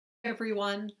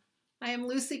Everyone. I am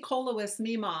Lucy Kolowis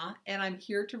Mima, and I'm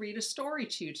here to read a story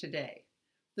to you today.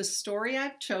 The story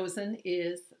I've chosen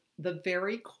is The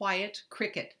Very Quiet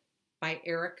Cricket by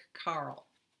Eric Carle.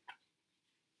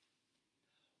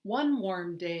 One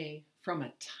warm day, from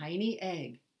a tiny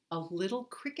egg, a little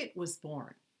cricket was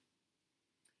born.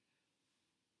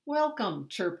 "Welcome,"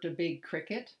 chirped a big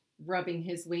cricket, rubbing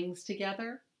his wings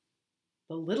together.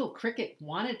 The little cricket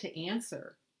wanted to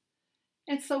answer,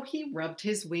 and so he rubbed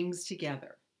his wings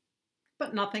together.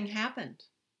 But nothing happened.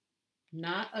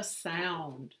 Not a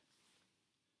sound.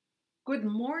 "Good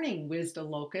morning," whizzed a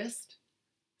locust,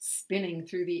 spinning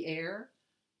through the air.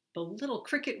 The little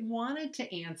cricket wanted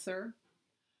to answer,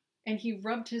 and he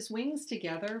rubbed his wings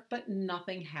together, but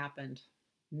nothing happened.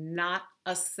 Not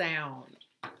a sound.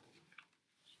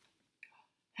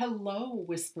 "Hello,"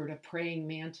 whispered a praying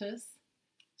mantis,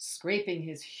 scraping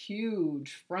his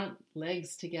huge front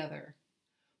legs together.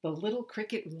 The little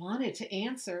cricket wanted to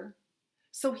answer,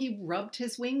 so he rubbed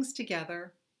his wings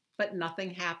together, but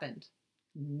nothing happened.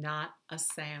 Not a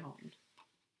sound.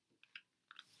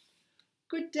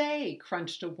 "Good day,"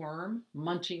 crunched a worm,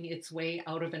 munching its way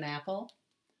out of an apple.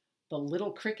 The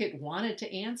little cricket wanted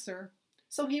to answer,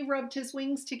 so he rubbed his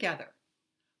wings together,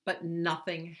 but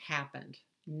nothing happened.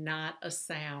 Not a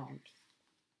sound.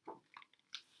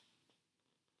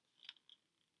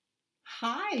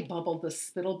 "Hi," bubbled the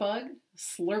spittlebug,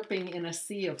 slurping in a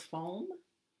sea of foam.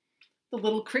 The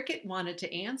little cricket wanted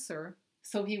to answer,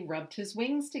 so he rubbed his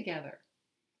wings together.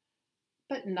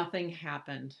 But nothing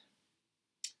happened.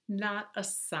 Not a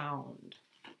sound.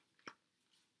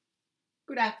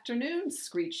 "Good afternoon,"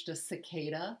 screeched a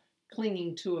cicada,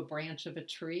 clinging to a branch of a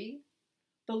tree.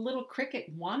 The little cricket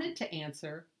wanted to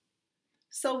answer,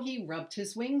 so he rubbed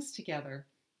his wings together.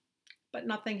 But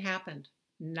nothing happened.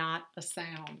 Not a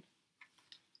sound.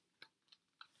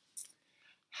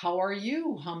 "How are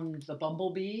you?" hummed the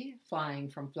bumblebee,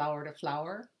 flying from flower to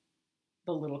flower.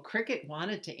 The little cricket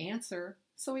wanted to answer,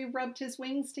 so he rubbed his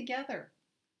wings together.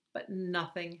 But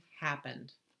nothing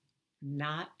happened.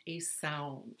 Not a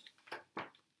sound.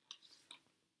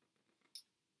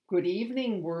 "Good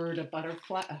evening," whirred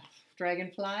a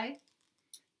dragonfly,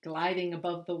 gliding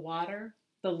above the water.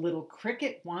 The little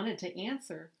cricket wanted to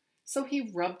answer, so he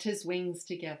rubbed his wings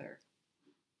together.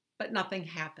 But nothing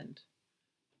happened.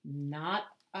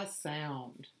 Not a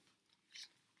sound.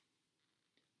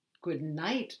 "Good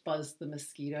night," buzzed the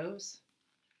mosquitoes,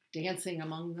 dancing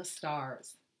among the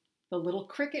stars. The little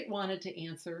cricket wanted to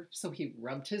answer, so he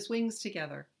rubbed his wings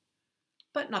together.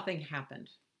 But nothing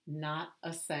happened. Not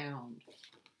a sound.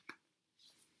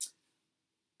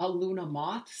 A Luna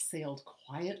moth sailed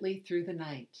quietly through the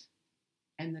night,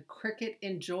 and the cricket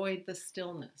enjoyed the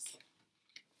stillness.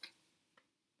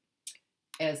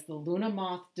 As the Luna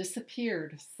moth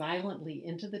disappeared silently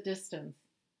into the distance,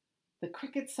 the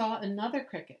cricket saw another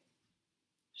cricket.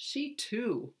 She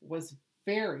too was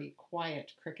very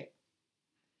quiet cricket.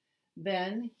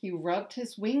 Then he rubbed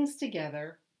his wings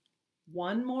together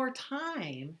one more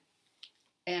time,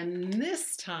 and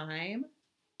this time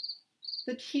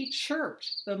that he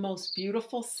chirped the most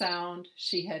beautiful sound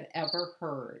she had ever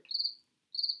heard.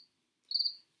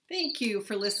 Thank you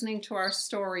for listening to our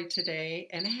story today,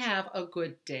 and have a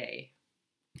good day.